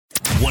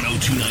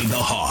1029 The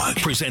Hog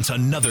presents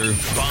another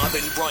Bob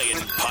and Brian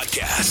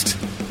podcast.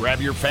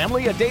 Grab your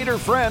family, a date, or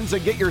friends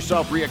and get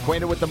yourself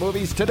reacquainted with the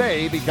movies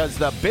today because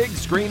the big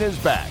screen is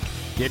back.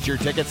 Get your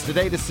tickets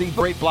today to see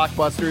great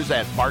blockbusters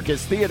at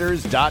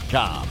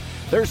MarcusTheaters.com.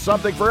 There's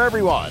something for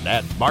everyone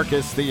at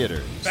Marcus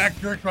Theaters. Back,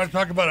 Dirk, want to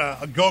talk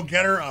about a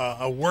go-getter,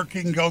 a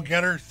working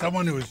go-getter,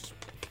 someone who's...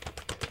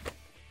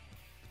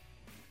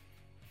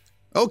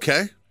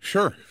 Okay,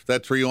 sure. If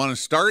that's where you want to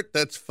start,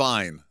 that's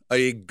fine.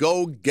 A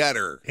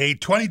go-getter. A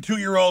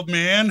 22-year-old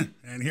man,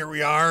 and here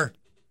we are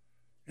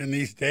in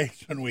these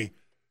days when we,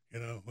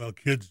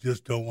 kids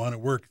just don't want to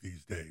work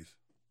these days.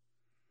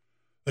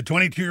 A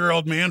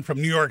 22-year-old man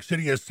from New York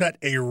City has set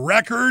a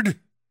record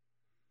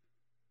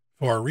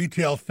for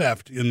retail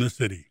theft in the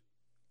city.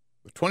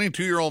 The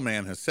 22-year-old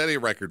man has set a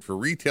record for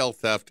retail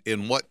theft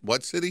in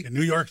what city? In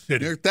New York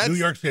City. New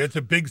York City. It's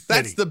a big city.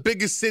 That's the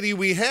biggest city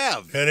we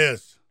have. It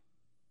is.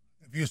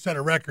 If you set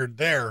a record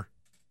there,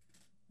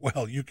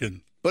 well, you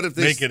can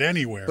make it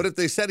anywhere. But if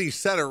they said he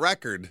set a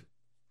record,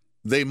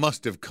 they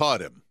must have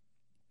caught him.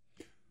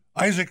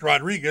 Isaac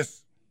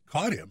Rodriguez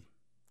caught him.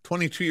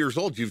 22 years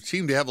old. You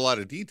seem to have a lot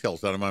of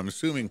details on him, I'm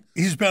assuming.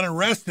 He's been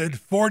arrested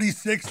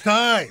 46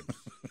 times.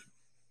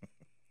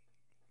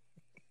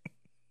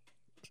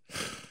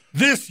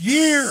 This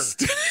year.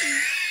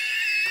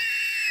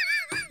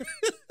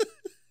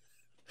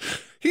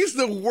 He's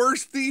the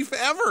worst thief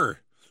ever.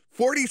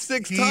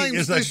 46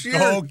 times this year. He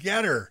is a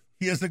go-getter.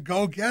 He is a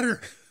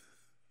go-getter.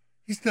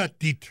 He's not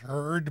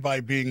deterred by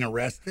being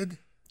arrested.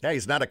 Yeah,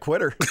 he's not a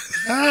quitter.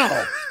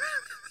 No.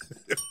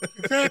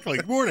 Exactly.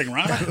 Good morning,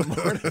 Ron. Good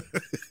morning.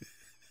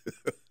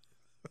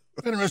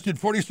 Been arrested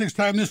 46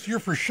 times this year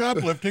for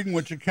shoplifting,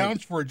 which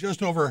accounts for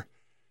just over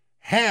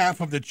half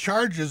of the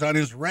charges on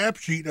his rap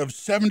sheet of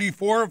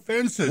 74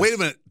 offenses. Wait a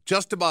minute.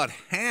 Just about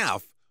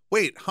half?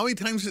 Wait, how many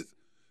times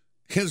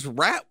his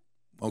rap?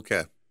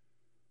 Okay.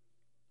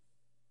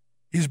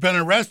 He's been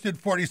arrested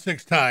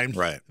 46 times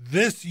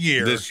this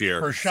year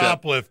for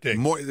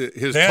shoplifting.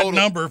 That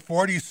number,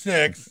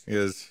 46,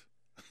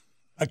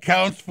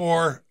 accounts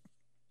for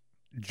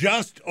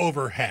just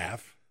over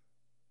half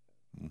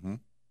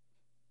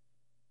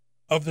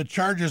of the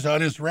charges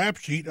on his rap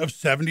sheet of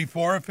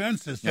 74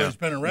 offenses. So he's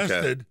been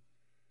arrested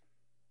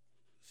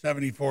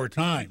 74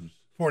 times,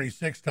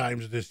 46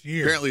 times this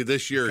year. Apparently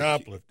this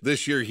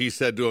year he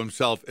said to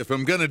himself, if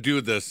I'm going to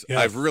do this,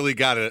 I've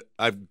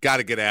got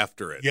to get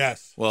after it.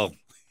 Yes. Well,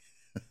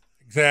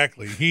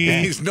 exactly.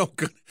 He's no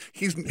good.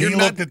 He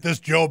looked at this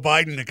Joe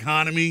Biden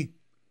economy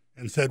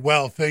and said,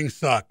 well, things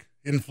suck.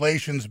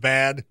 Inflation's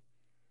bad.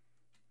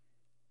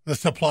 The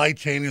supply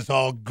chain is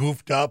all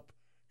goofed up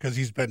because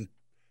he's been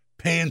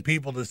paying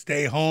people to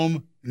stay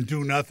home and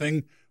do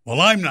nothing.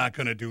 Well, I'm not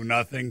going to do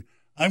nothing.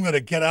 I'm going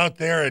to get out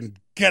there and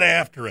get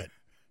after it.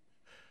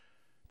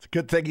 It's a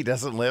good thing he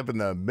doesn't live in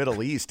the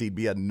Middle East. He'd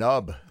be a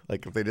nub.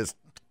 Like if they just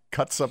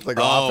cut something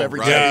off every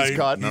time he's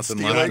caught.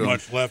 Nothing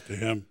much left to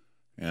him.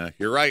 Yeah,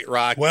 you're right,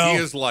 Rock. Well, he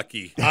is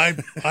lucky. I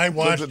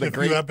watched a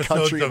few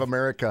episodes of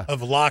America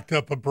of Locked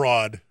Up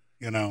Abroad,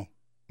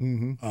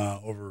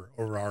 over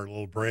our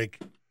little break.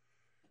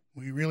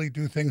 We really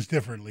do things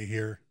differently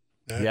here.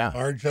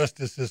 Our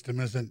justice system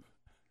isn't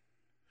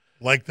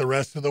like the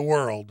rest of the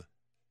world.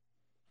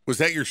 Was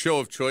that your show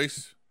of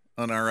choice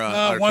on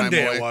our one time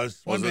day away? It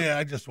was. One day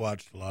I just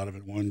watched a lot of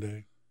it one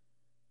day.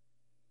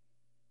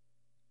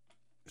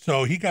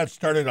 So he got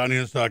started on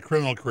his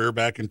criminal career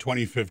back in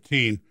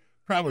 2015.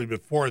 Probably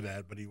before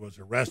that, but he was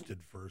arrested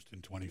first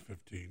in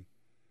 2015.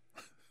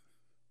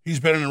 He's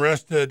been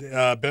arrested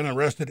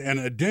an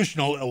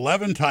additional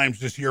 11 times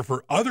this year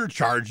for other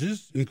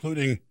charges,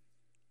 including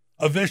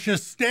a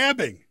vicious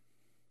stabbing.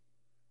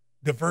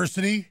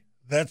 Diversity,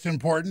 that's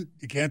important.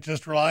 You can't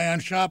just rely on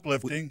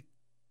shoplifting.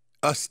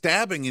 A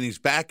stabbing and he's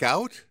back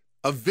out?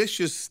 A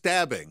vicious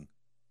stabbing.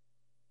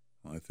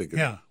 Well, I think.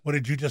 What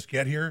did you just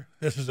get here?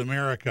 This is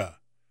America.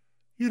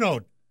 You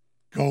don't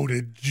go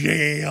to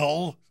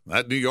jail.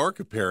 Not New York,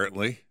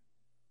 apparently.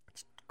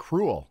 It's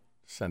cruel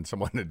to send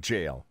someone to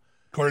jail.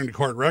 According to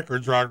court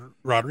records,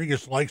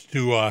 Rodriguez likes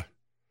to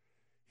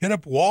hit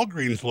up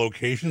Walgreens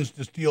locations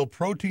to steal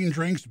protein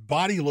drinks,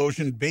 body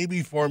lotion,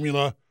 baby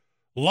formula,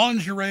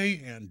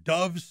 lingerie, and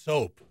Dove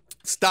soap.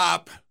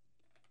 Stop.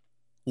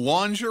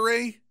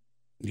 Lingerie?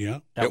 Yeah.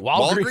 At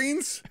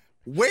Walgreens?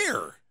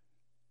 Where?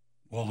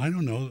 Well, I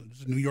don't know.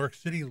 It's New York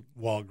City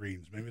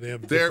Walgreens. Maybe they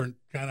have different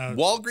kind of...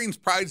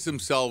 Walgreens prides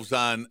themselves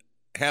on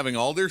having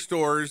all their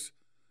stores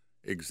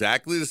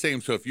exactly the same.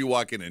 So if you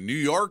walk in New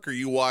York or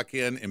you walk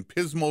in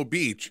Pismo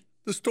Beach,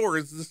 the store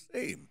is the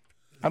same.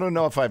 I don't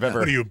know if I've ever...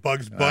 What are you,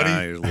 Bugs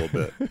Bunny? A little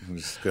bit. I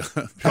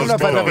don't know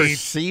if I've ever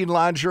seen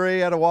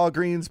lingerie at a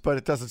Walgreens, but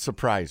it doesn't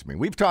surprise me.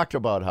 We've talked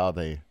about how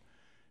they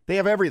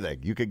have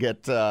everything. You could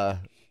get,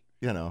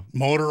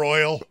 motor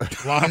oil,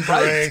 lingerie.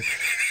 Right.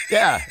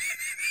 Yeah.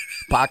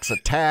 Box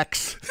of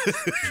tacks.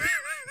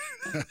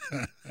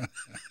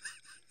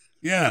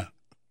 Yeah.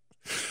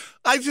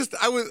 I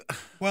was.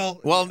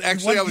 Well,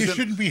 actually, I was. You in,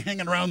 shouldn't be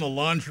hanging around the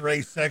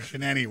lingerie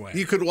section anyway.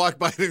 you could walk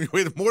by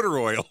anyway with motor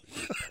oil.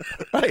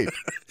 Right.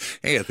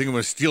 Hey, I think I'm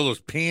going to steal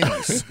those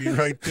panties. Be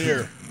right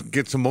there.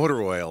 Get some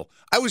motor oil.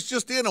 I was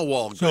just in a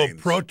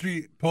Walgreens.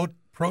 So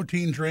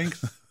protein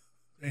drinks,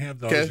 they have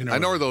those. Okay, I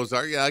know where those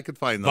are. Yeah, I could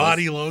find those.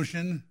 Body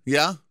lotion.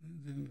 Yeah,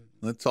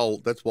 that's all.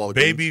 That's Walgreens.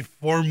 Baby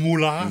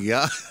formula.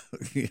 Yeah.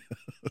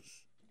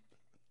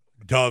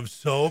 Dove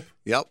soap.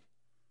 Yep.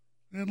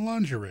 And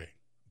lingerie.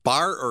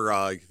 Bar or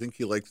I think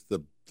he likes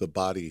the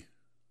body.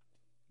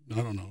 I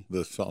don't know.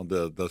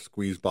 The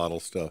squeeze bottle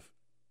stuff.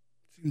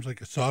 Seems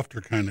like a softer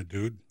kind of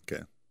dude.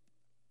 Okay.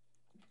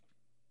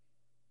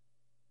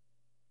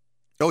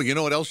 Oh, you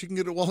know what else you can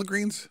get at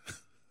Walgreens?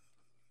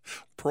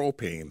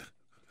 Propane.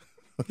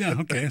 Yeah.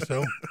 Okay.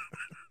 So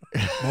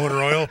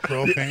motor oil,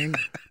 propane.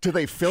 Do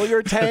they fill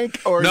your tank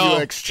or do you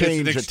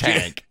exchange a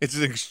tank? It's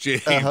an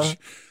exchange.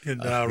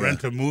 Could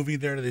rent a movie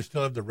there. Do they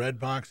still have the red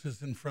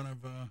boxes in front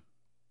of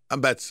I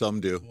bet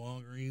some do.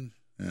 Walgreens?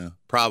 Yeah,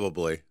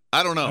 probably.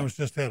 I don't know. I was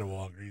just at a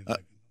Walgreens.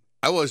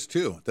 I was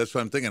too. That's what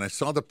I'm thinking. I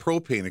saw the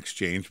propane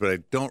exchange, but I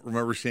don't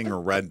remember seeing a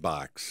red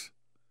box.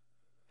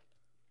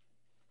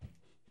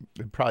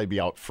 It'd probably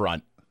be out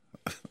front.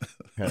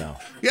 You know.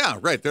 Yeah,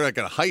 right. They're not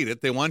going to hide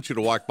it. They want you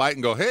to walk by it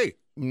and go, hey,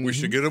 we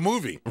should get a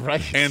movie.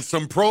 Right. And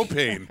some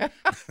propane.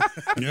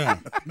 Yeah.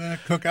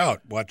 Cook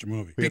out. Watch a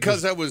movie.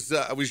 Because I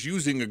was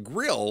using a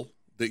grill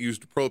that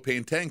used a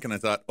propane tank, and I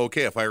thought,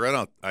 okay, if I run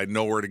out, I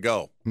know where to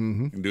go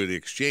and do the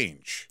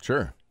exchange.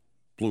 Sure.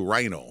 Blue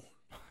Rhino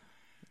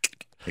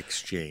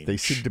exchange. They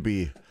seem to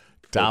be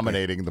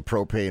dominating the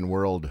propane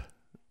world.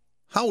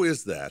 How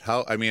is that?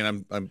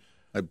 I'm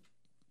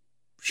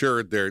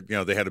sure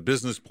they had a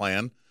business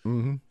plan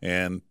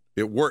and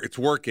it's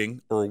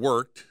working or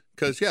worked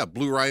because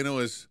Blue Rhino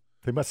is.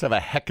 They must have a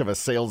heck of a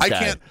sales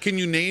guy. Can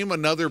you name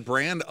another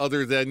brand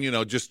other than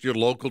just your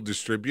local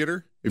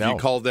distributor? If you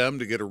call them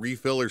to get a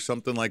refill or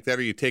something like that,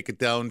 or you take it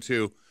down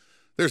to,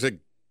 there's a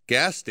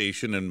gas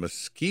station in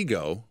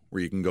Muskego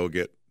where you can go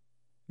get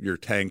your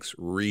tanks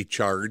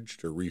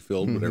recharged or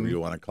refilled, whatever you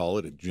want to call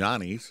it, at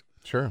Johnny's.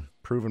 Sure.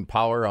 Proven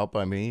Power out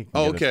by me.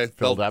 Okay.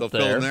 Filled They'll up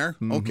fill in there.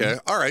 Okay.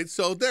 All right.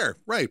 So there.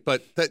 Right.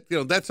 But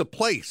that's a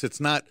place. It's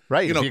not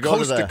right.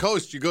 Coast to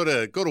coast. You go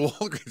to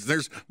Walgreens.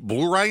 There's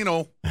Blue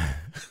Rhino.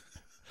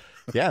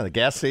 Yeah, the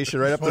gas station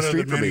right up the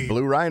street from me,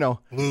 Blue Rhino.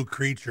 Blue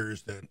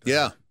creatures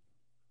that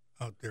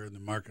out there in the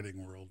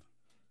marketing world.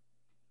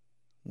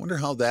 Wonder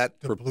how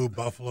that the Blue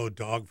Buffalo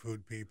dog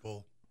food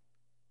people.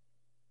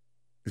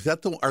 Is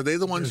that are they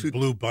the ones who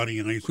Blue Bunny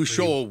and ice who cream.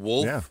 show a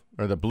wolf? Yeah,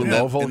 or the Blue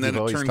Oval. And then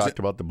You've always talked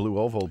about the Blue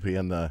Oval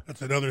being the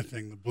that's another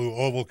thing. The Blue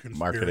Oval conspiracy.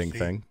 Marketing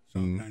thing.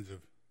 Some kinds of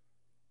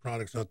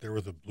products out there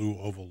with a Blue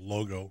Oval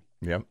logo.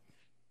 Yep.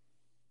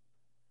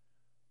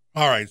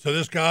 All right, so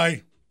this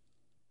guy,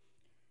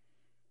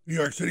 New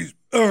York City's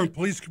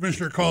police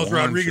commissioner calls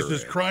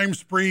Rodriguez's crime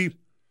spree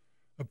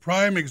a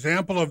prime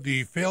example of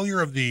the failure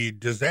of the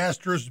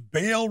disastrous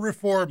bail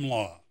reform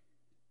law.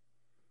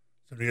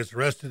 Somebody gets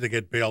arrested, they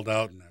get bailed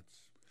out, and that's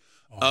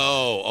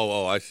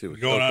I see.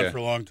 Going on for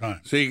a long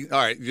time. See, all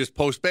right, you just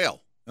post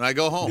bail, and I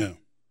go home. Yeah.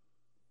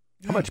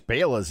 How much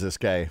bail has this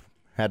guy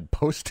had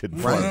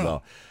posted for him,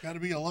 though? Got to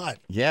be a lot.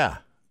 Yeah.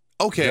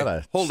 Okay,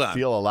 hold on.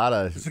 Steal a lot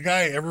of. Has the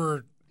guy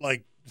ever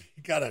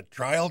he got a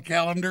trial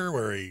calendar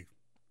where he?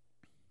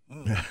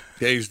 Yeah,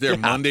 he's there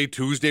Monday,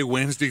 Tuesday,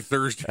 Wednesday,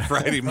 Thursday,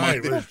 Friday,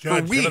 Monday. Right,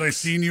 Judge, haven't I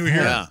seen you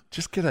here? Yeah.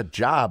 Just get a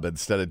job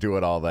instead of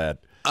doing all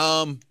that.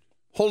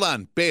 Hold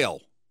on,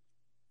 bail.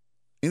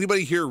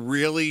 Anybody here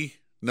really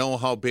know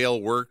how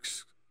bail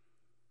works?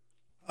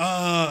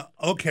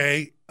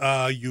 Okay.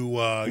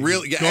 You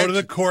really go to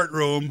the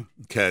courtroom.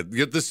 Okay,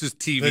 this is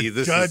TV.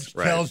 The judge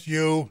tells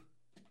you,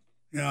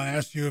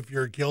 asks you if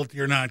you're guilty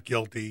or not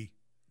guilty.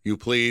 You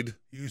plead.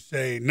 You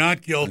say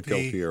not guilty. Not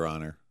guilty, Your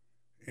Honor.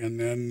 And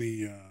then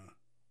the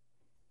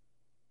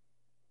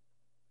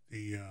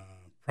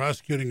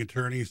prosecuting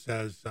attorney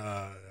says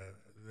the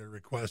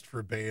request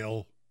for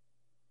bail.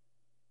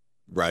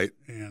 Right.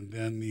 And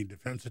then the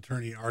defense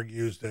attorney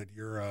argues that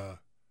you're a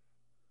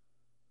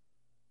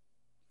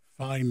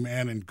fine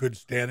man in good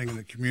standing in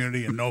the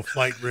community and no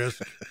flight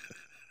risk.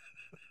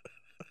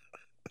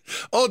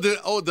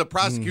 The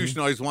prosecution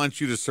always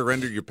wants you to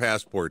surrender your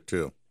passport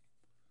too.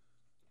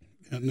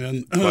 And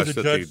then the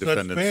judge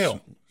sets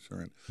bail.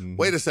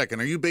 Wait a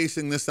second. Are you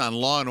basing this on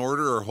Law and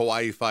Order or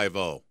Hawaii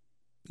 5-0?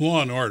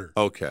 Law and Order.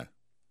 Okay.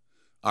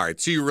 All right.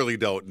 So you really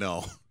don't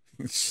know.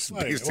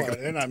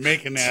 They're not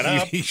making that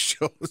up. TV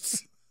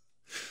shows.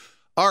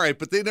 All right,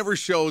 but they never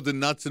show the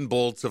nuts and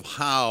bolts of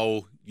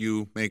how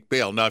you make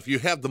bail. Now, if you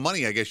have the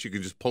money, I guess you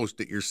can just post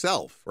it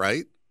yourself,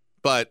 right?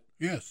 But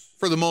yes,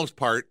 for the most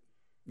part,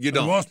 you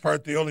don't. For the most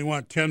part, they only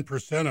want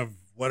 10% of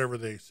whatever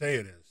they say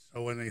it is.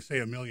 So when they say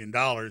 $1 million,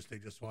 they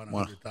just want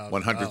 $100,000.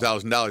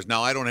 $100,000.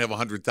 Now I don't have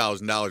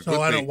 $100,000.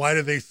 So why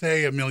do they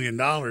say $1 million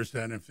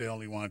then if they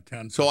only want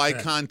 10%? So I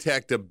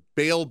contact a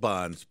bail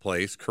bonds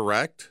place,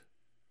 correct?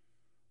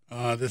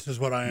 This is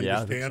what I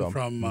understand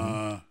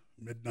from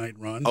Midnight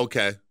Run.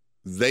 Okay,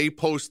 they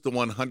post the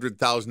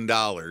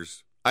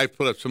 $100,000 I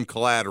put up some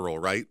collateral,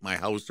 right? My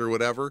house or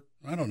whatever.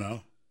 I don't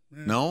know.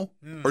 Yeah. No?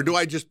 Yeah. Or do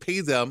I just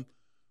pay them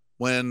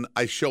when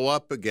I show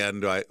up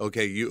again?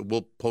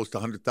 We'll post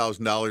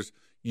 $100,000.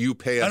 You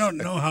pay us. I don't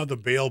know how the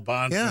bail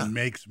bondsman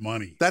makes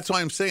money. That's why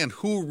I'm saying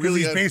who Because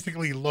really he's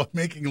basically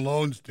making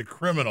loans to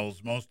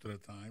criminals most of the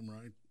time,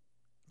 right?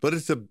 But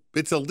it's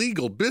a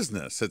legal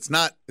business. It's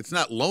not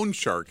loan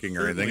sharking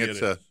or anything.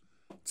 Certainly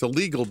It's a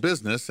legal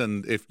business,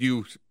 and if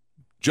you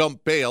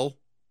jump bail,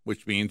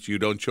 which means you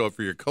don't show up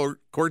for your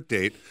court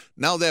date,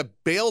 now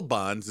that bail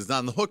bonds is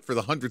on the hook for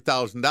the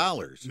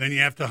 $100,000. Then you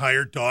have to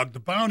hire Dog the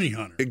Bounty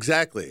Hunter.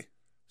 Exactly.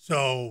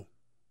 So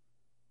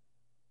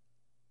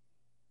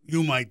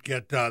you might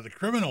get the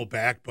criminal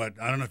back, but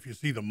I don't know if you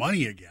see the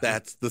money again.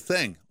 That's the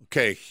thing.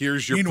 Okay,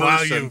 here's your Meanwhile,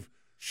 person. you've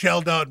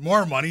shelled out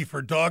more money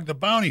for Dog the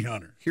Bounty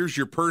Hunter. Here's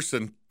your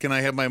person. Can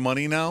I have my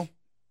money now?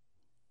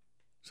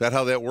 Is that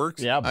how that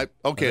works? Yeah.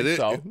 Okay. I think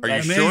so. Are you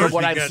And they sure? From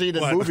what usually I've get, seen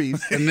in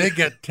movies. And they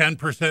get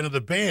 10% of the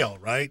bail,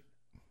 right?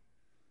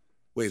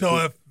 Wait. So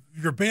if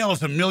your bail is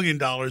 $1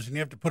 million and you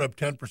have to put up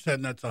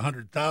 10%, that's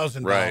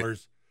 $100,000. Right.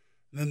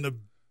 Then the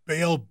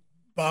bail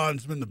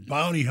bondsman, the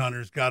bounty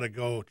hunter's got to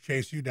go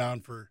chase you down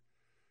for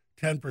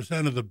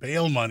 10% of the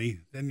bail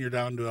money. Then you're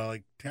down to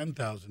like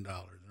 $10,000,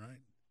 right?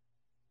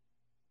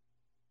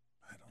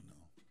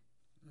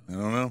 I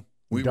don't know.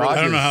 Dog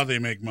I don't know is- how they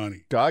make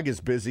money. Dog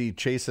is busy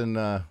chasing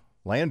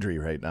Landry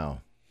right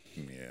now.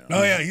 Yeah.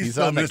 Oh yeah, He's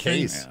still on the missing.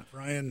 case. Yeah.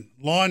 Brian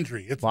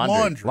Laundry. It's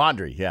Laundry.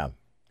 Laundry, yeah.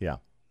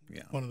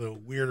 Yeah. One of the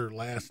weirder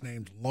last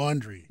names,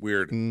 Laundry.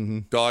 Weird. Mm-hmm.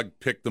 Dog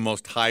picked the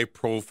most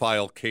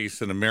high-profile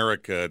case in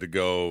America to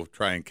go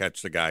try and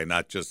catch the guy,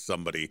 not just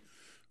somebody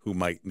who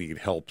might need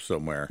help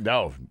somewhere.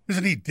 No,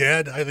 Isn't he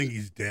dead? I think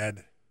he's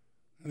dead.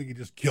 I think he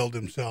just killed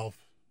himself.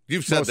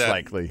 You've said Most that.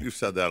 likely. You've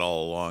said that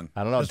all along.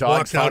 I don't know. Just Dog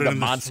walked out found a into the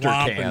monster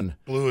swamp can. and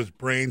blew his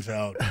brains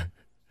out.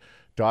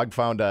 Dog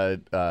found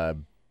a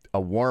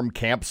warm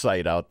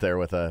campsite out there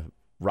with a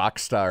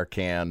Rockstar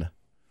can.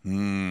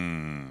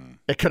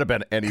 It could have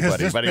been Has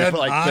anybody, this but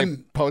been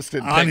they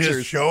posted on pictures.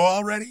 his show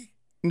already?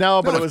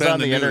 No, but No, it it's was been on in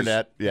the the news.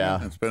 internet.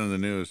 Yeah. It's been in the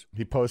news.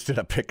 He posted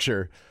a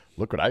picture.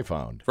 Look what I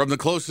found. From the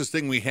closest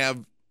thing we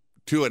have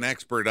to an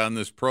expert on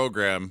this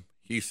program,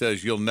 he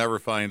says you'll never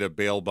find a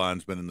bail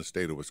bondsman in the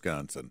state of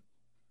Wisconsin.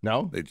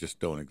 No? They just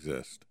don't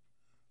exist.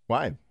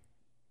 Why?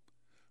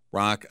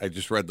 Rock, I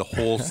just read the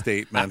whole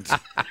statement.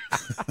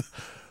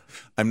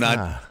 I'm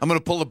going to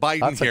pull a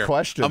Biden Lots of here.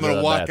 questions I'm going to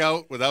on walk that.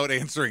 out without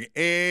answering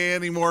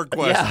any more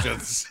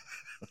questions.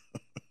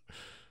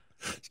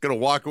 Just going to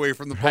walk away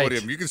from the Right.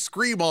 podium. You can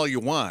scream all you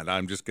want.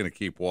 I'm just going to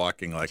keep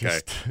walking like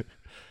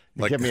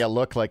You give me a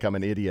look like I'm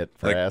an idiot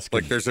for asking.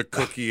 like there's a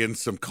cookie and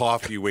some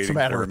coffee waiting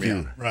matter for with me.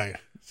 you? Right.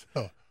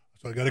 So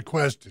I got a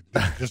question.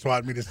 You just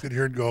want me to sit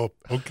here and go,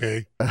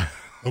 okay.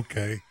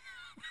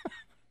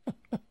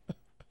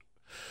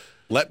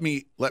 Let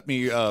me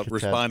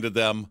respond to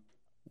them.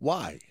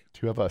 Why? Do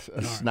you have a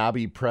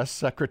snobby press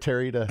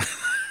secretary to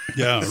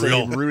Yeah, say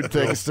real rude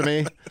things to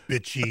me?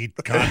 bitchy,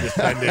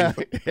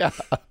 condescending, Yeah.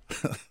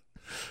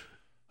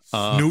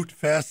 snoot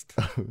fest.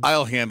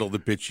 I'll handle the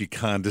bitchy,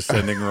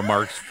 condescending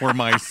remarks for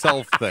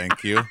myself,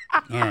 thank you. All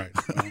right.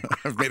 Well,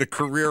 I've made a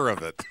career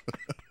of it.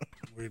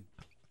 we've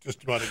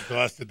just about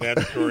exhausted that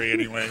story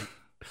anyway.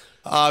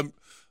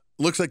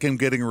 Looks like I'm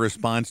getting a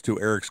response to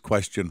Eric's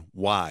question,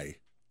 why?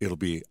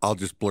 I'll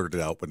just blurt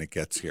it out when it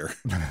gets here.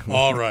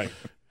 All right.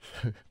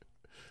 As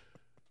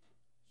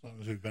long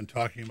as we've been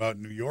talking about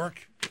New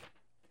York.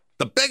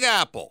 The Big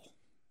Apple,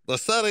 the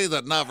city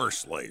that never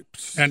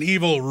sleeps. An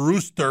evil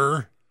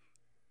rooster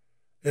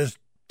is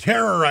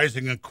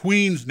terrorizing a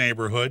Queens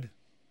neighborhood.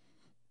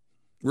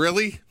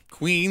 Really?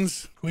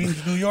 Queens?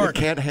 Queens, New You York.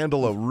 can't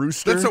handle a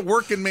rooster? That's a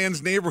working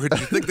man's neighborhood.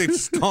 You think they'd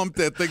stomp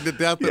that thing to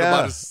death in Yeah.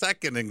 about a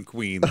second in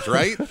Queens,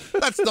 right?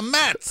 That's the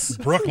Mets.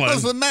 Brooklyn.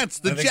 Those are the Mets,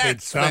 the I think they'd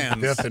Jets stomp to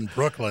fans. death in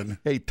Brooklyn.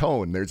 Hey,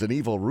 Tone, there's an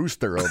evil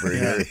rooster over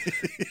here.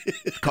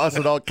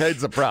 Causing all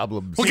kinds of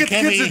problems. We'll get the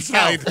kids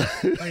inside.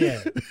 Oh,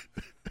 yeah.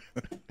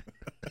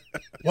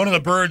 One of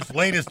the bird's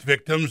latest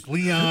victims,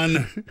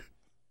 Leon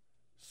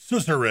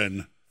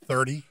Susarin,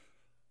 30,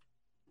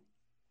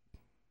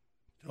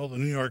 told the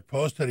New York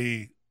Post that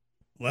he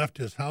left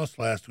his house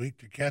last week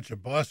to catch a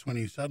bus when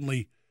he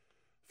suddenly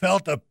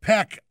felt a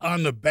peck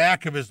on the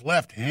back of his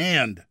left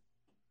hand.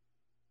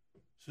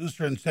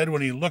 Susarin said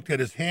when he looked at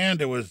his hand,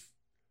 it was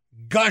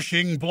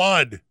gushing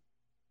blood.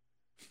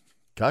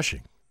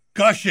 Gushing.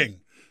 Gushing.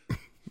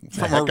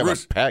 From Heck of a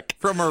peck.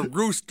 From a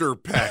rooster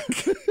peck.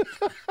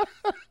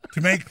 To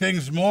make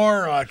things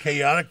more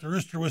chaotic, the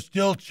rooster was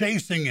still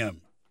chasing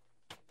him.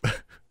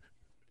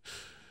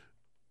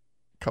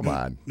 Come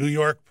on. New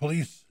York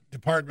Police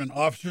Department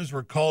officers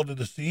were called to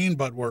the scene,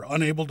 but were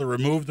unable to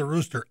remove the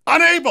rooster.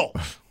 Unable!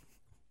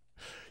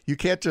 You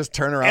can't just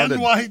turn around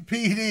and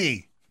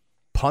NYPD.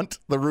 punt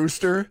the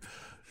rooster.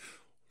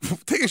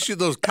 Take a shit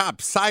those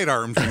cops'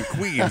 sidearms in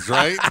Queens,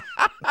 right?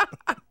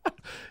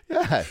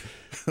 Yeah.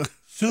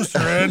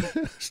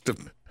 Susarin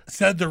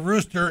said the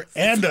rooster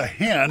and a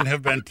hen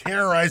have been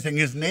terrorizing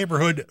his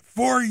neighborhood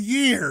for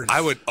years.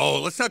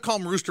 Let's not call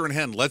them Rooster and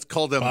Hen. Let's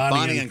call them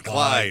Bonnie and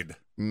Clyde.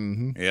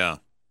 Mm-hmm. Yeah.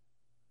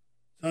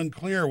 It's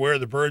unclear where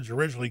the birds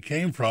originally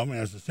came from,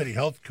 as the city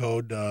health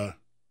code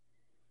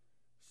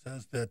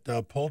says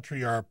that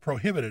poultry are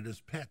prohibited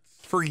as pets.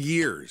 For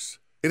years.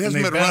 It And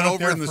hasn't they've been run out over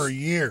there in the for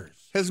years.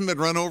 Hasn't been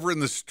run over in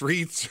the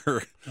streets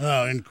or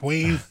In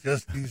Queens,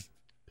 just these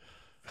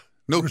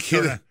no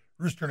rooster kidding.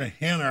 Rooster and a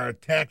hen are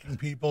attacking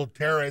people,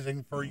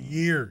 terrorizing for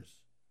years.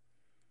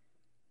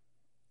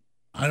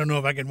 I don't know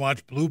if I can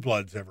watch Blue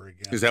Bloods ever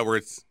again. Is that where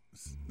it's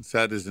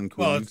said is in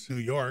Queens? Well, it's New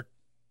York.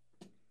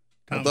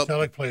 Tom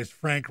Selleck plays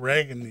Frank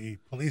Reagan, the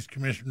police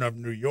commissioner of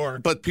New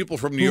York. But people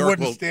from New who York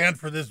wouldn't will stand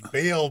for this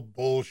bail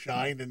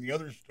bullshine in the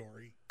other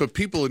story. But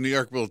people in New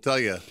York will tell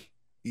you,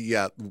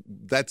 yeah,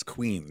 that's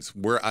Queens.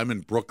 I'm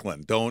in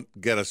Brooklyn. Don't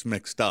get us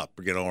mixed up,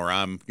 or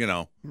I'm,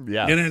 Yeah.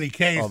 In any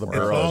case, All the it's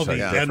boroughs all are the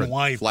different.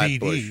 NYPD.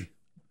 Flatbush.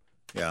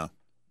 Yeah.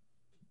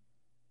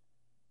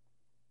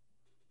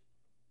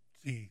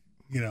 See,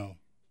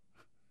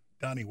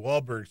 Donnie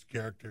Wahlberg's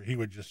character, he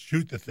would just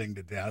shoot the thing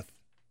to death.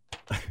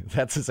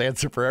 That's his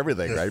answer for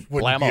everything, This right?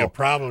 wouldn't be a Blammo.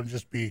 problem.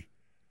 Just be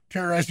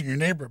terrorizing your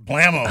neighborhood.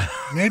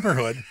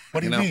 What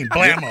do you mean,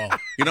 Yeah. blammo?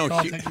 You know, It's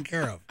all he- taken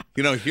care of.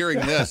 Hearing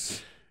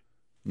this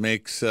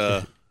makes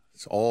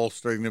it's all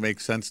starting to make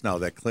sense now.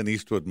 That Clint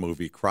Eastwood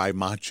movie, Cry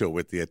Macho,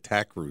 with the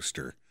attack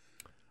rooster.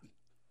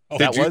 That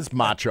Did you- was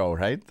Macho,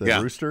 right? The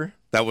Yeah. rooster?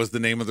 That was the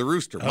name of the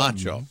rooster,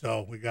 Macho.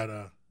 So we got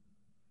a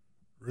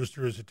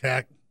rooster is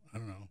attacked. I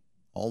don't know.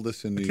 All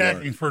this in New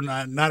Attacking York. for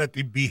not at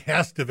the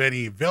behest of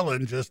any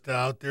villain, just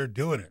out there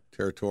doing it.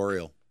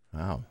 Territorial.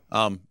 Wow.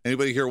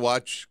 Anybody here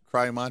watch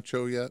Cry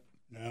Macho yet?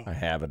 No. I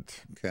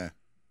haven't. Okay.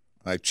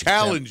 I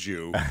challenge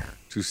you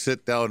to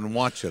sit down and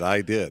watch it.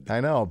 I did. I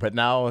know, but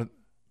now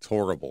It's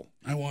horrible.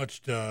 I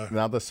watched.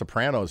 the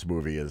Sopranos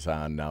movie is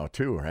on now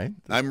too, right?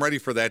 I'm ready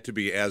for that to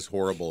be as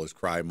horrible as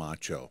Cry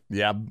Macho.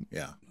 Yeah.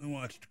 Yeah. I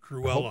watched I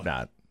hope Cruella.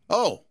 not.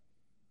 Oh,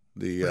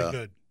 Pretty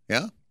good.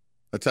 yeah,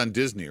 that's on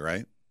Disney,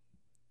 right?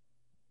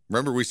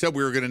 Remember, we said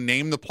we were going to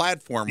name the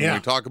platform when Yeah. we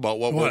talk about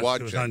what It we're was.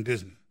 watching, It was on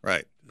Disney.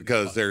 right?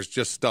 Because there's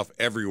just stuff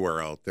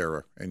everywhere out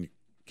there, and you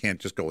can't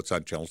just go. It's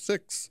on Channel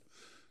 6.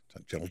 It's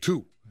on Channel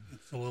 2.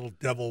 It's a little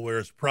Devil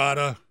Wears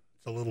Prada.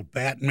 It's a little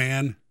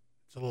Batman.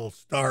 It's a little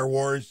Star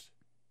Wars.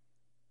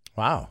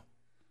 Wow.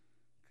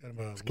 Kind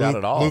of a got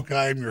it all. Luke,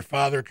 I am your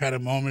father kind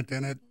of moment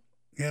in it.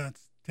 Yeah, it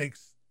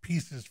takes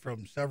pieces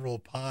from several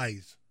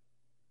pies.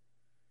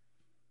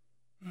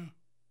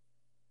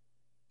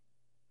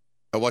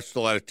 I watched a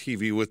lot of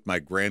TV with my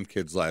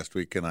grandkids last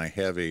week, and I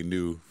have a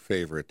new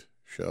favorite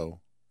show.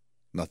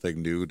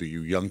 Nothing new to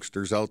you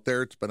youngsters out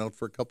there. It's been out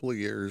for a couple of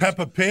years.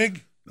 Peppa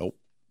Pig. Nope.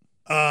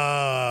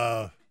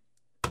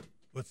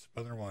 What's the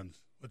other ones?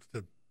 What's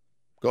the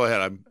Go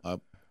ahead.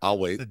 I'll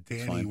wait. the It's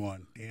Danny fine.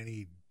 one?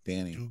 Danny.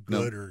 Danny. Do no,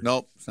 Good or-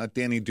 no, it's not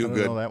Danny I Do don't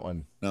Good. know that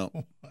one. No,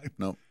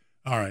 no.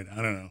 All right, I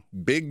don't know.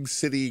 Big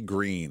City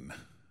Green.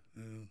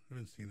 I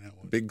haven't seen that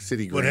one. Big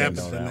City Green. What I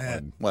happens know in that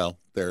that? one. Well,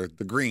 they're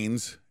the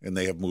Greens, and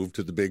they have moved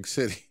to the big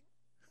city.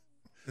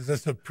 Is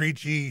this a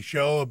preachy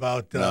show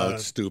about No,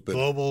 it's stupid.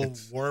 global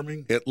It's-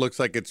 warming? It looks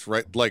like it's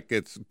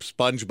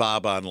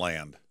SpongeBob on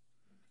land,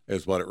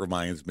 is what it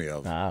reminds me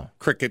of. Ah.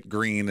 Cricket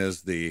Green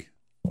is the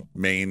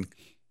main.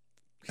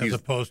 As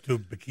opposed to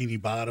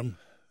Bikini Bottom?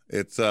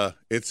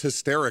 It's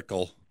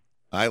hysterical.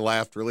 I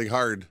laughed really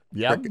hard.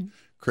 Yeah.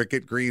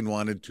 Cricket Green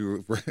wanted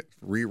to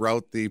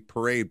reroute the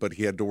parade, but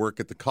he had to work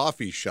at the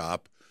coffee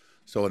shop.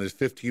 So in his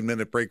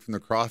 15-minute break from the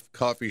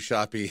coffee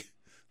shop,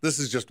 this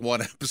is just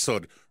one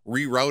episode,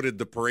 rerouted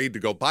the parade to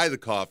go by the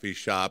coffee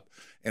shop.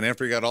 And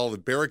after he got all the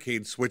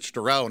barricades switched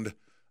around,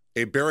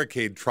 a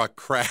barricade truck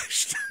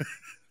crashed,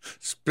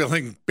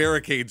 spilling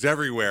barricades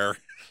everywhere.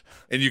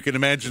 And you can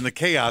imagine the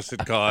chaos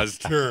it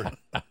caused. Sure.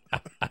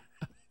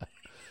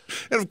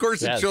 And of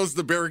course, Yes. it shows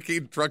the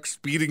barricade truck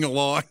speeding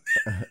along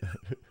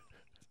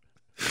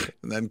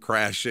and then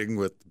crashing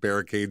with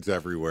barricades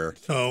everywhere.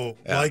 So,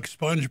 Yeah. like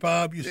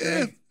SpongeBob, you Yeah,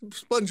 say?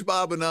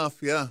 SpongeBob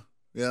enough. Yeah,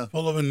 yeah.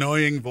 Full of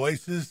annoying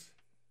voices?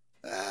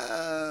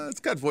 It's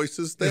got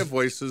voices. They have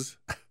voices.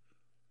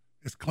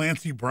 Is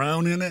Clancy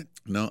Brown in it?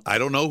 No, I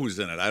don't know who's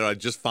in it. I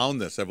just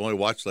found this. I've only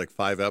watched like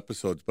 5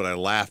 episodes, but I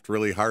laughed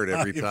really hard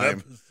every 5 time.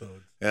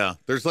 episodes. Yeah,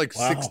 there's like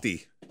Wow.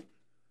 60.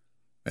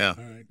 Yeah,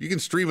 All right. you can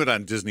stream it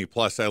on Disney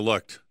Plus. I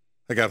looked.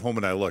 I got home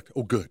and I looked.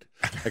 Oh, good.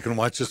 I can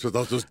watch this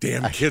without those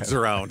damn kids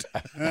around.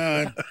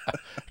 I'm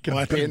Can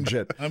watching- binge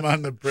it. I'm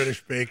on the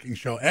British Baking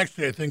Show.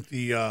 Actually, I think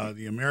the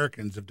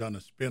Americans have done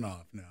a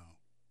spin-off now.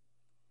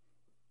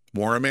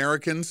 More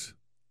Americans?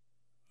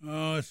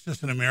 Oh, it's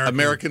just an American.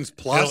 Americans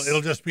Plus?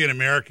 It'll just be an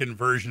American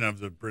version of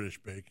the British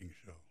Baking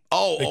Show.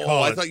 They Oh,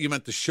 call I it- thought you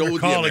meant the show They're The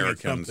calling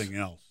Americans. it something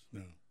else.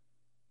 No.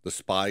 The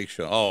spy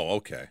show. Oh,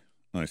 okay.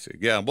 I see.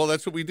 Yeah, well,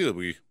 that's what we do.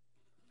 We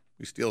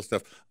steal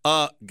stuff.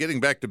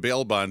 Getting back to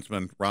bail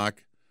bondsmen,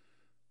 Rock.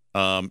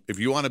 If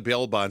you want a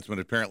bail bondsman,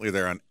 apparently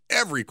they're on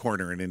every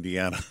corner in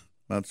Indiana.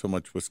 Not so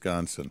much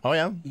Wisconsin. Oh,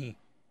 yeah.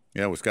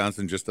 Yeah,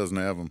 Wisconsin just doesn't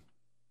have them.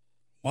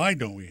 Why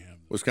don't we have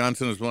them?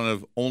 Wisconsin is one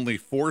of only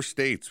 4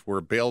 states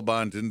where bail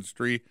bond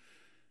industry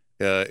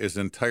is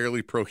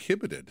entirely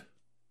prohibited.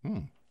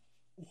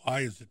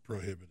 Why is it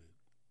prohibited?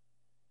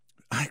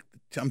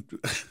 I'm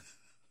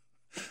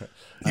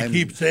You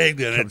keep saying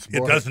that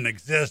it doesn't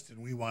exist, and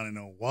we want to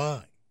know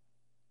why.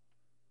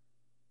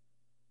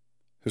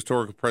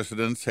 Historical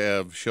precedents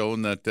have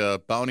shown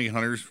that bounty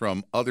hunters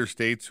from other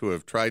states who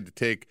have tried to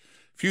take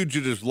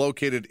fugitives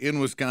located in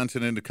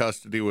Wisconsin into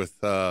custody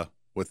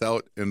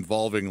without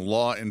involving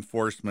law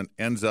enforcement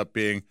ends up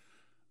being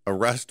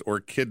arrest or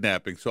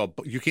kidnapping. So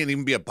you can't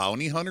even be a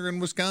bounty hunter in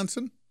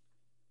Wisconsin?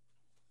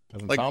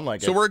 Doesn't sound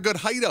like it. So we're a good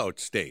hideout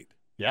state.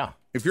 Yeah.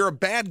 If you're a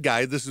bad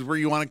guy, this is where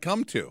you want to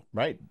come to.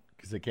 Right.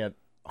 Because they can't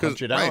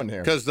hunt you down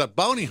here. Because the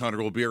bounty hunter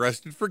will be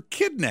arrested for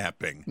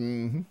kidnapping.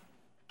 Mm-hmm.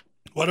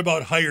 What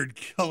about hired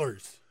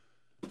killers?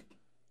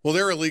 Well,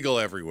 they're illegal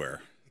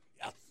everywhere,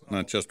 Yes.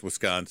 not just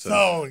Wisconsin.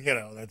 So,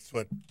 that's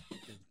what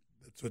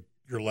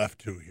you're left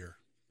to here.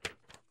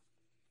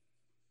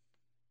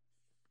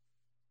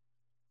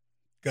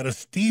 Got a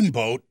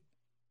steamboat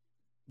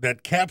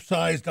that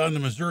capsized on the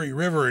Missouri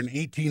River in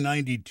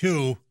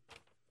 1892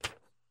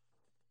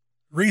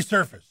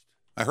 resurfaced.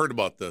 I heard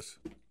about this.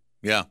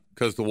 Yeah,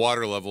 because the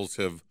water levels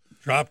have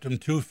Dropped them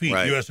 2 feet.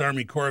 Right. U.S.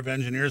 Army Corps of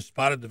Engineers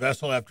spotted the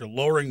vessel after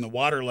lowering the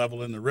water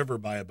level in the river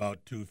by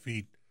about 2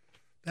 feet.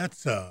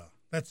 That's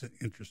an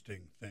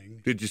interesting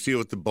thing. Did you see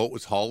what the boat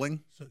was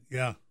hauling? So,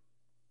 yeah.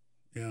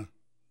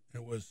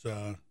 It was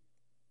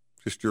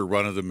Just your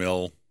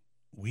run-of-the-mill.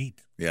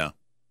 wheat. Yeah.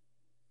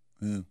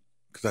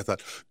 Because I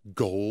thought,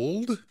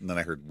 gold? And then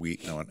I heard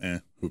wheat, and I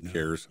went, who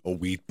cares? A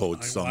wheat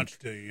boat I sunk.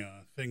 watched a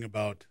thing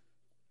about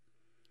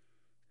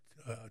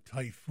a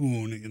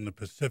typhoon in the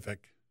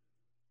Pacific.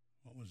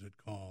 What was it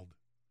called?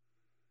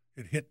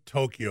 It hit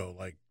Tokyo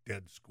like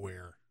dead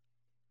square.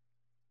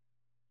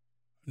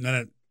 And then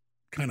it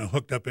kind of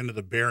hooked up into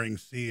the Bering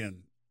Sea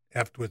and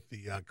effed with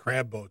the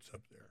crab boats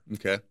up there.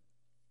 Okay.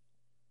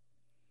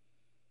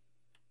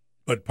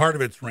 But part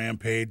of its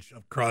rampage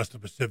across the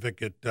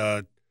Pacific, it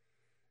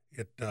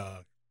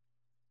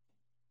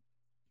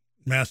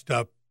messed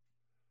up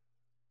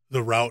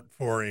the route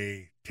for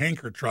a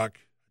tanker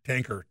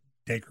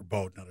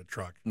boat, not a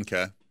truck,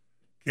 Okay.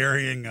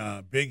 carrying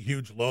a big,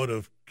 huge load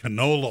of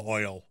canola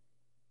oil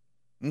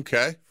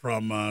Okay.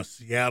 from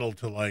Seattle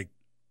to like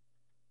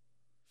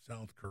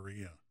South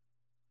Korea.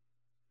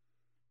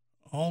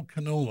 All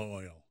canola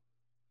oil.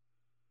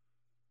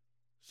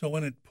 So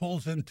when it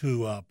pulls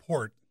into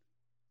port,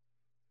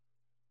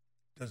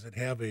 does it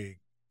have a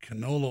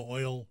canola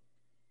oil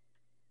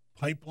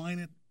pipeline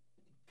it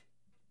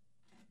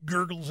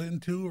gurgles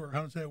into, or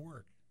how does that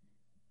work?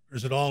 Or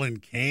is it all in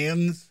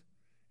cans?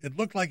 It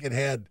looked like it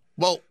had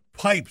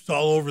pipes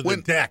all over the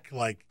deck.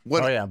 Like,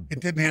 it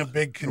didn't have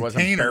big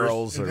containers.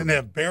 Barrels it didn't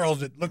have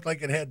barrels. It looked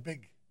like it had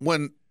big.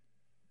 When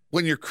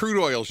your crude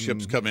oil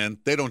ships come in,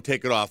 they don't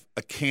take it off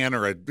a can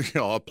or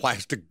a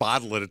plastic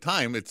bottle at a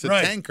time. It's a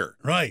tanker.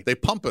 Right. They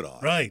pump it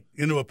off. Right.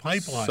 Into a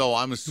pipeline. So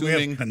I'm assuming. Do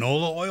we have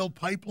canola oil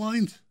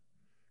pipelines?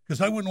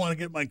 Because I wouldn't want to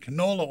get my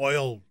canola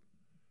oil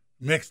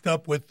mixed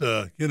up with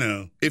the,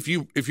 If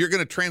you're going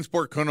to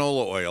transport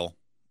canola oil,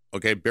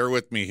 okay, bear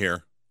with me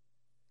here.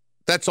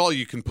 That's all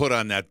you can put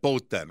on that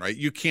boat then, right?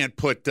 You can't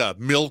put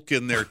milk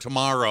in there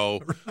tomorrow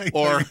right.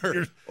 or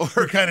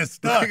you're kind of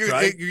stuck,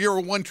 right? You're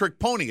a one-trick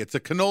pony. It's a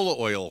canola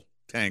oil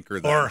tanker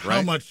then, or right?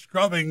 how much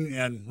scrubbing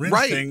and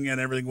rinsing and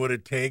everything would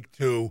it take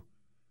to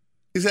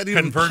Is that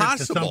even convert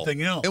possible? it to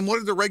something else? And what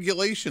are the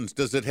regulations?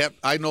 Does it have?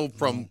 I know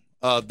from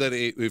that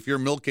if you're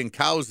milking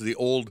cows, the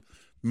old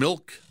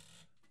milk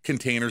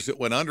containers that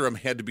went under them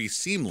had to be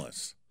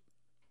seamless.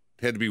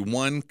 It had to be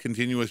one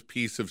continuous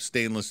piece of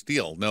stainless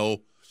steel.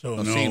 No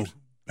seams.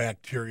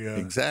 Bacteria,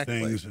 exactly.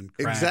 Things and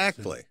cracks.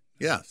 Exactly.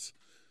 Yes.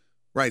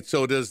 Right.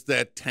 So does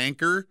that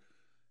tanker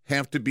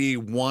have to be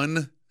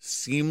one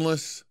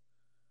seamless?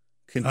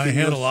 Continuous? I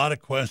had a lot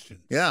of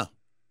questions. Yeah.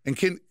 And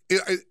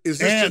is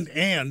this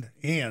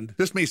and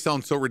this may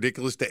sound so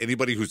ridiculous to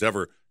anybody who's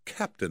ever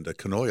captained a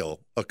canola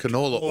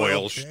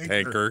oil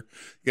tanker.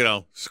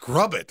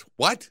 Scrub it.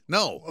 What?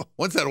 No.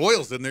 Once that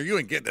oil's in there, you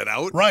ain't getting it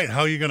out. Right.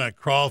 How are you going to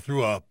crawl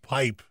through a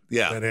pipe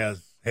that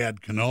has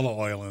had canola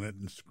oil in it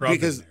and scrub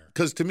it in there?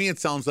 Because to me, it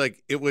sounds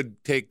like it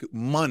would take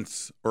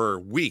months or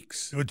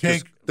weeks. It would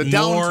take the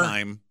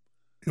downtime.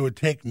 It would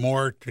take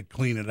more to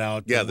clean it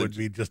out than it would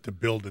be just to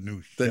build a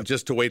new ship. Than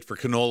just to wait for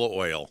canola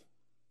oil.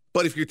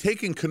 But if you're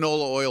taking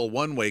canola oil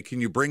one way,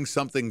 can you bring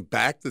something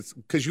back that's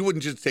because you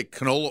wouldn't just take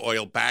canola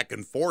oil back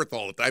and forth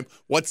all the time?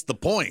 What's the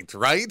point,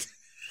 right?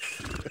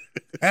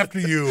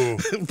 After you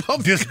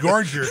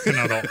disgorge your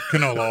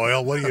canola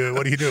oil, what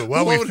do you do?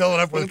 Well, we fill it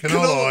up with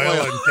canola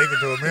oil and take it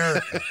to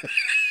America.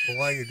 Well,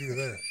 why do you do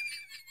that?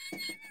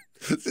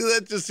 See,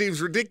 that just seems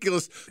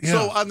ridiculous. Yeah.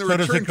 So on the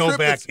return does it go trip,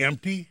 back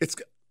empty?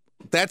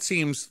 That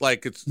seems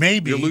like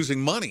maybe you're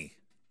losing money.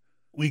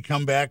 We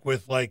come back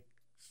with like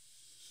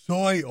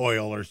soy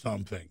oil or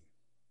something,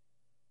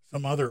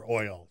 some other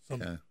oil.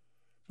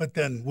 But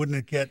then wouldn't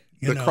it get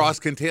the cross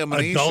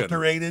contamination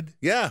adulterated?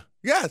 Yeah.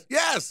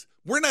 Yes.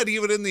 We're not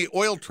even in the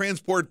oil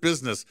transport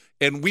business,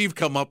 and we've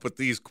come up with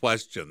these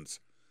questions.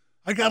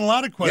 I got a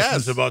lot of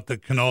questions Yes. about the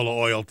canola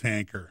oil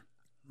tanker.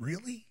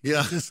 Really?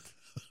 Yeah.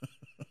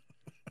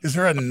 Is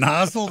there a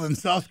nozzle in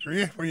South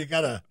Korea where you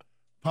got to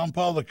pump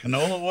all the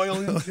canola oil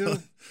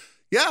into?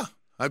 Yeah,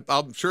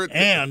 I'm sure.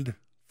 And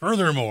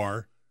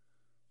furthermore,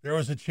 there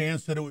was a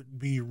chance that it would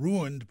be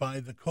ruined by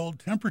the cold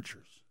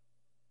temperatures.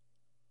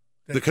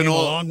 That The came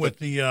canola- along with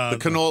the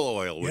canola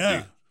oil would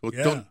yeah, be. Well,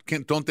 yeah.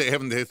 Don't they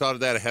haven't they thought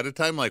of that ahead of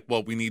time? Like,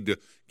 well, we need to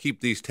keep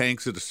these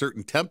tanks at a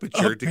certain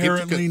temperature to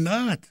Apparently keep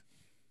not.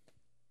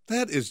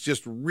 That is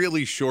just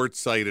really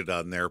short-sighted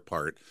on their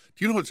part.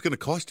 Do you know what it's going to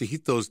cost to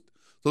heat those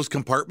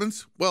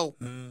compartments? Well,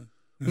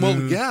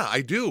 yeah,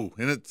 I do,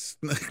 and it's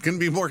going to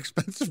be more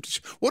expensive.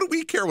 What do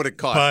we care what it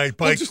costs?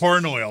 Buy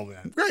corn oil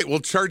then. Right, we'll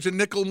charge a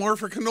nickel more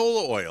for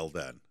canola oil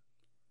then.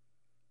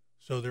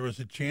 So there was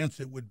a chance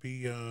it would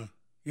be,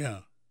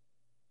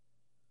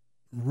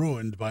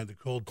 ruined by the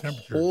cold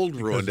temperature. Cold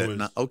because ruined it it.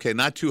 was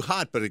Not too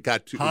hot, but it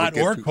got too hot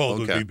or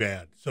cold okay. would be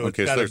bad. So Okay, it's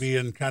so got to there's- be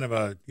in kind of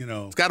a,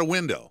 It's got a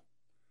window.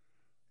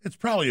 it's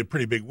probably a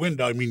pretty big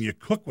window. I mean, you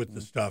cook with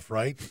the stuff,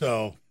 right?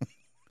 So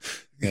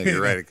Yeah,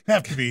 you're right.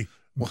 have to be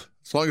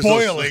As long as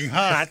boiling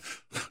hot.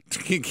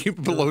 keep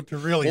it below to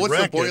really What's the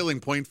wreck it. boiling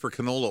point for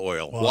canola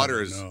oil? Well, Water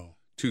I is don't know.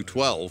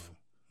 212.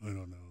 I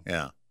don't know.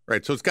 Yeah,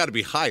 right. So it's got to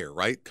be higher,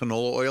 right?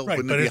 Canola oil, Right,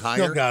 wouldn't but it be it's higher?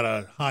 still got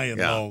a high and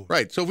Yeah, low.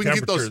 right. So if we can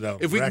get those. temperature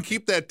that'll If we can wreck it.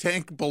 keep that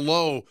tank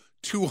below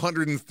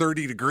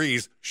 230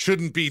 degrees,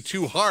 shouldn't be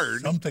too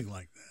hard. Something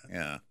like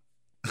that.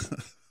 Yeah.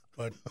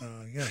 But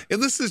yeah,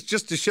 And this is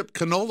just to ship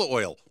canola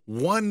oil.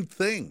 One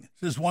thing.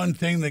 this is one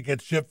thing that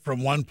gets shipped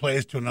from one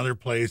place to another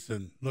place,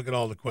 and look at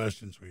all the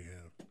questions we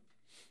have.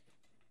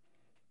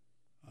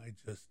 I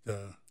just,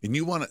 And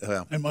you want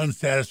to. I'm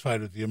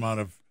unsatisfied with the amount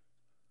of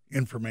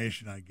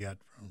information I get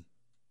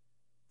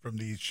from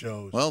these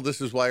shows. Well, this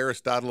is why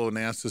Aristotle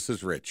Onassis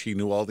is rich. He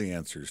knew all the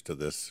answers to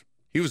this.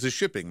 He was a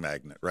shipping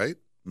magnet, right?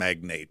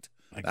 Magnate.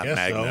 I not guess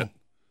magnet.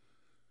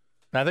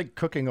 so. I think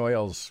cooking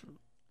oils,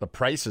 the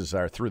prices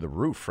are through the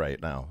roof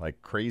right now,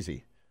 like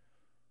crazy.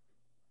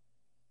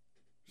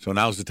 So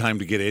now's the time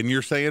to get in,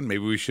 you're saying? Maybe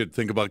we should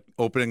think about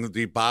opening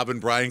the Bob and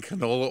Brian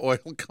Canola Oil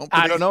Company?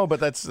 I don't know, but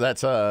that's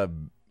a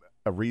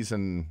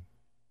reason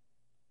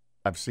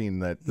I've seen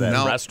that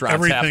No, restaurants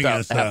everything have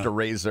is, to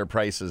raise their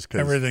prices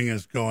because Everything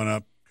is going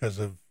up because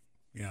of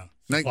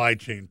supply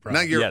chain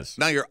problems.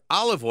 Now your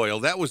olive oil,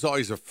 that was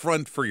always a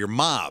front for your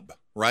mob,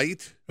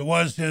 right? It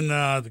was in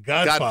The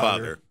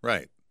Godfather.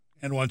 Right.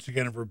 And once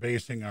again, if we're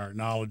basing our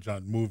knowledge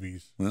on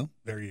movies, Well,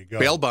 there you go.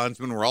 bail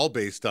bondsmen were all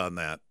based on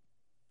that.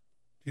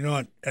 Do you know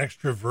what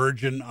extra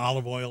virgin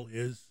olive oil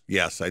is?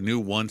 Yes, I knew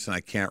once and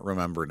I can't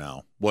remember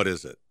now. What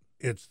is it?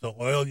 It's the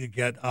oil you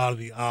get out of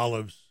the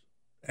olives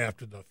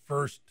after the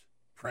first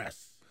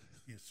press.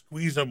 You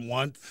squeeze them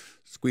once,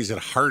 Squeeze it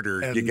harder,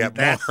 and you get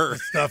that's more. the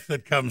stuff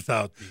that comes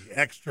out, the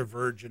extra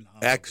virgin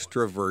olive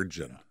Extra oil.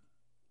 virgin.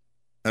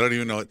 I don't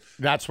even know it.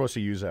 not supposed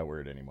to use that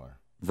word anymore.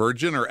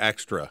 Virgin or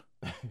extra?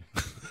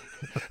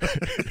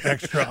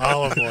 Extra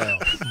olive oil.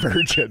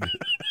 Virgin.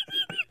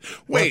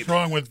 Wait. What's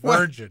wrong with What?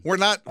 virgin? We're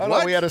not. I don't what?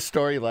 know. We had a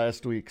story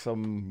last week.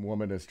 Some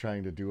woman is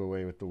trying to do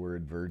away with the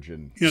word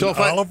virgin. In So if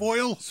I- olive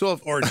oil? so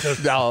if- or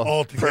just No,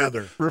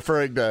 altogether?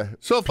 referring to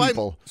So if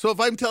people.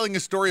 I'm telling a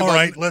story All about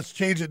right, let's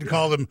change it and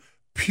call them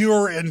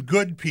pure and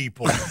good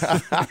people.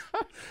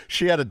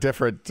 She had a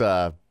different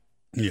Yeah.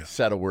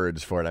 set of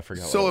words for it. I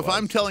forgot. So what if it was.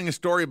 I'm telling a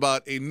story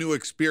about a new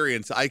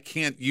experience, I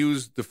can't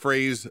use the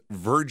phrase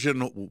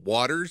virgin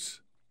waters.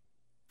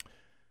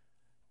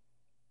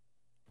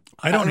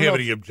 I don't know have if-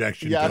 any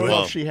objection yeah, I to don't it.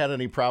 know if she had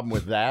any problem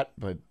with that,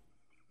 but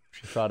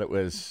she thought it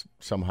was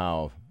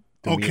somehow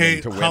demeaning Okay,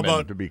 to how women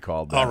about to be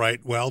called that. All right,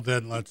 well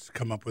then let's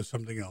come up with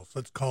something else.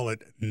 Let's call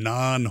it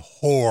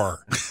non-whore.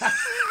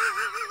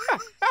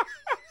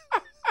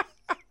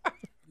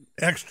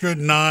 Extra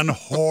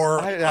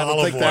non-whore I don't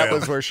olive think that oil.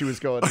 was where she was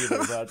going either.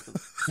 But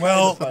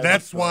Well, find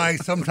that's that why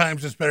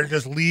sometimes it's better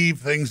just leave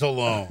things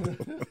alone.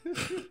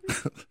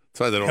 That's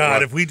why they don't. God,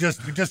 want- if we just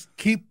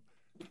keep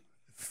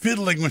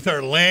fiddling with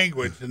our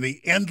language and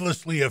the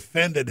endlessly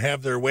offended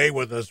have their way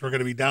with us, we're going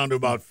to be down to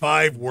about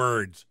 5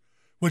 words,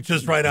 which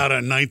is right out of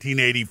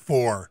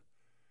 1984.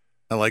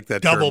 I like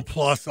that Double term.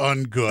 plus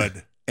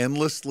ungood.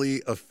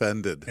 Endlessly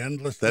offended.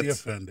 Endlessly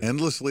offended.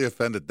 Endlessly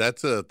offended.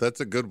 That's a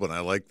good one. I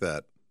like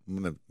that.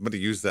 I'm gonna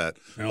use that.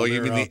 Well, oh, you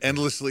they're mean the out there.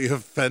 endlessly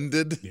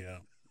offended? Yeah.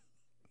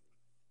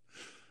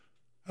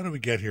 How do we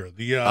get here?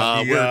 We're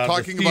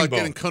talking the about steamboat.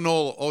 getting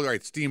canola. Oh,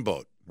 right,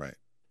 steamboat. Right.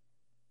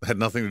 Had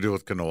nothing to do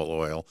with canola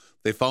oil.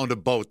 They found a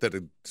boat that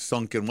had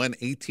sunk in when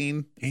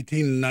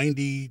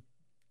 1892,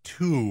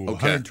 Okay.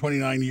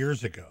 129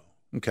 years ago.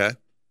 Okay.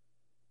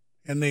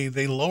 And they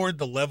lowered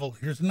the level.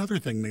 Here's another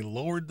thing. They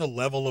lowered the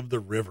level of the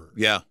river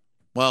Yeah.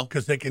 Well,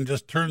 because they can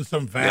just turn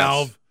some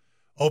valve,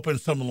 open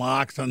some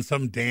locks on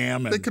some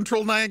dam. And they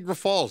control Niagara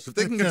Falls. If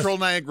they It can just- control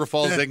Niagara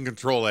Falls, that- they can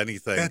control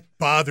anything. that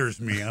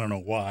bothers me. I don't know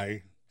why.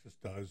 It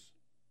just does.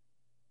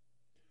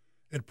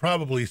 It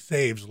probably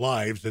saves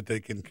lives that they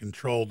can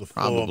control the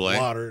flow Probably.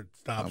 of water. It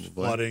stops Probably.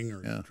 flooding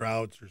or Yeah.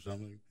 droughts or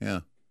something. Yeah.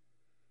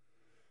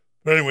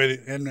 But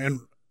anyway, and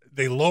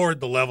they lowered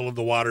the level of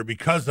the water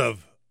because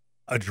of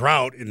a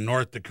drought in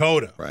North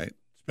Dakota. Right.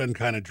 It's been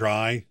kind of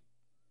dry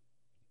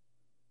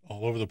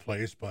all over the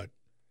place, but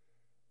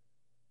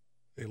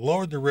they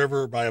lowered the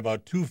river by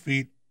about 2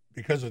 feet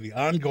because of the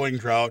ongoing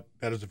drought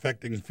that is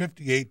affecting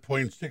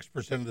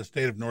 58.6% of the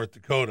state of North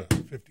Dakota.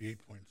 58.6%.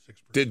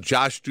 Did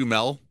Josh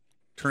Dumel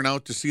turn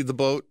out to see the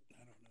boat?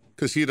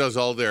 Because he does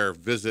all their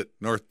Visit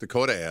North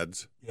Dakota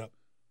ads. Yep.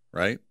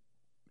 Right?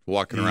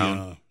 Walking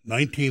around.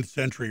 19th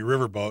century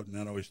riverboat, and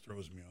that always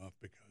throws me off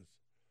because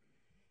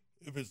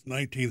if it's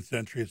 19th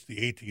century, it's the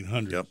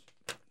 1800s. Yep.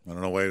 I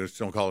don't know why they just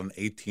don't call it an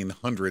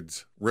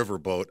 1800s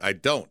riverboat. I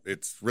don't.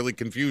 It's really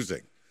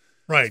confusing.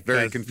 Right. It's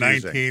very 'cause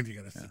confusing. 19th, you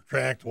got to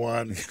subtract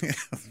one.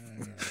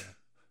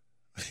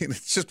 I mean,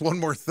 it's just one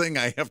more thing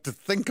I have to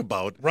think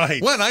about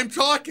Right. when I'm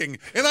talking.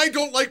 And I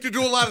don't like to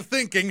do a lot of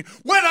thinking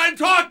when I'm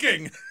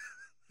talking.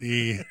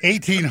 The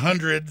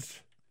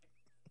 1800s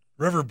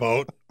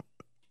riverboat,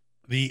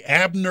 the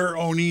Abner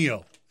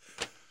O'Neill.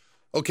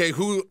 Okay,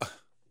 who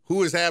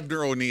is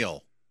Abner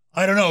O'Neill?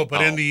 I don't know,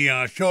 but in Oh.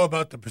 the show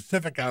about the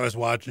Pacific I was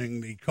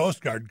watching, the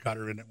Coast Guard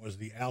cutter in it was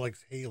the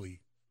Alex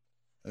Haley,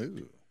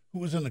 Ooh, who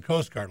was in the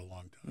Coast Guard a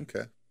long time.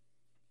 okay.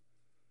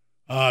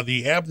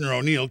 The Abner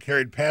O'Neill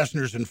carried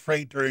passengers and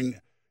freight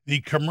during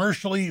the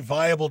commercially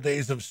viable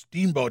days of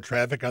steamboat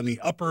traffic on the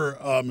upper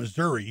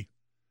Missouri,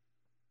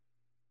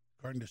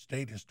 according to the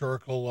State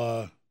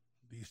Historical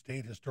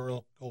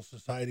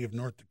Society of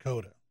North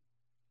Dakota.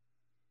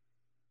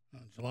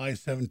 On July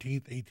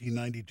 17th,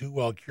 1892,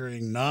 while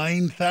carrying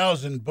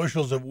 9,000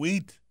 bushels of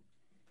wheat,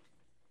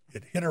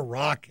 it hit a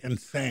rock and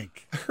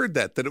sank. I heard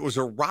that it was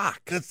a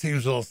rock. That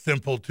seems a little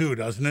simple, too,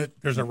 doesn't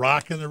it? There's a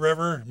rock in the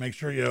river. Make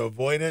sure you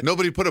avoid it.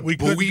 Nobody put a We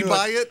couldn't buoy do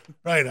by it?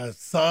 Right, a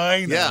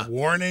sign, Yeah. a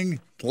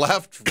warning.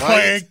 Left,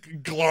 right.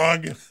 Clank,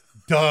 glug,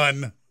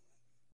 done.